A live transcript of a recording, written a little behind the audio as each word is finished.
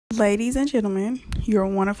Ladies and gentlemen, your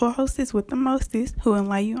wonderful hostess with the mostest who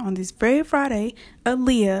enlighten you on this very Friday,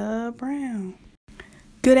 Aaliyah Brown.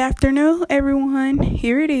 Good afternoon, everyone.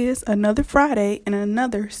 Here it is, another Friday and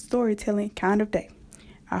another storytelling kind of day.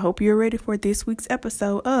 I hope you're ready for this week's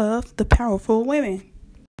episode of The Powerful Women.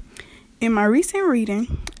 In my recent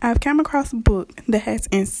reading, I've come across a book that has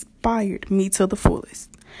inspired me to the fullest.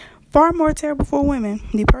 Far More Terrible for Women,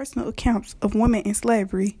 The Personal Accounts of Women in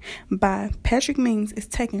Slavery by Patrick Means is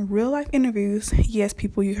taking real-life interviews. Yes,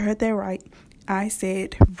 people, you heard that right. I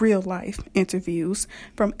said real-life interviews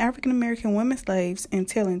from African-American women slaves and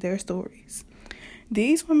telling their stories.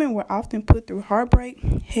 These women were often put through heartbreak,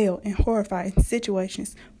 hell, and horrifying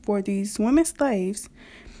situations. For these women slaves,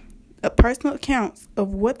 personal accounts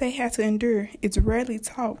of what they had to endure is rarely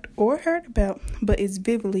talked or heard about, but is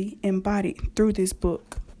vividly embodied through this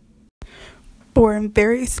book. For a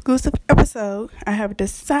very exclusive episode, I have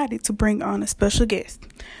decided to bring on a special guest.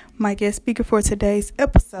 My guest speaker for today's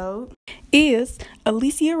episode is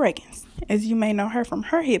Alicia Reagans, as you may know her from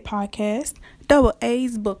her hit podcast, Double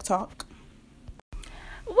A's Book Talk.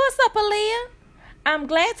 What's up, Aaliyah? I'm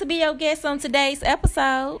glad to be your guest on today's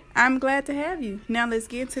episode. I'm glad to have you. Now let's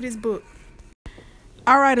get into this book.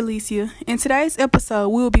 All right, Alicia. In today's episode,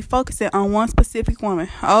 we will be focusing on one specific woman.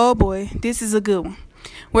 Oh boy, this is a good one.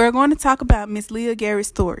 We're going to talk about Miss Leah Garrett's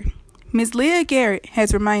story. Miss Leah Garrett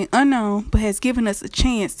has remained unknown, but has given us a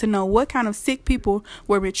chance to know what kind of sick people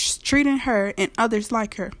were mistreating her and others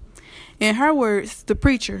like her. In her words, the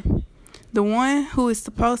preacher, the one who is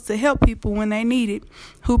supposed to help people when they need it,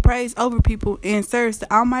 who prays over people and serves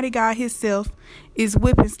the Almighty God Himself, is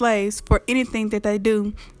whipping slaves for anything that they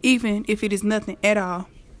do, even if it is nothing at all.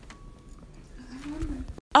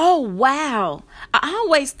 Oh, wow. I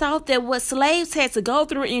always thought that what slaves had to go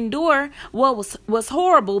through and endure was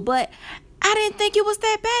horrible, but I didn't think it was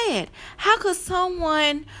that bad. How could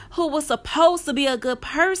someone who was supposed to be a good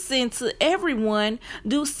person to everyone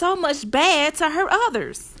do so much bad to hurt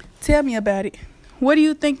others? Tell me about it. What do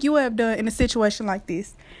you think you have done in a situation like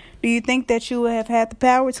this? Do you think that you would have had the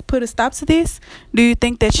power to put a stop to this? Do you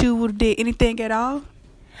think that you would have did anything at all?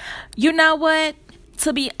 You know what?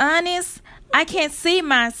 To be honest, I can't see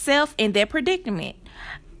myself in that predicament.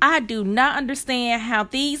 I do not understand how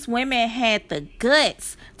these women had the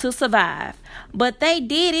guts to survive, but they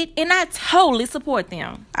did it, and I totally support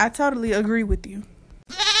them. I totally agree with you.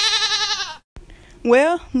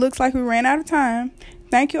 Well, looks like we ran out of time.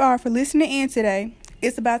 Thank you all for listening in today.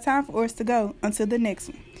 It's about time for us to go until the next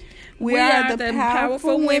one. We are the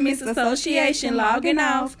Powerful Women's Association logging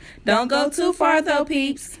off. Don't go too far though,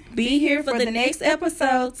 peeps. Be here for the next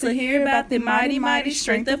episode to hear about the mighty, mighty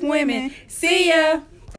strength of women. See ya!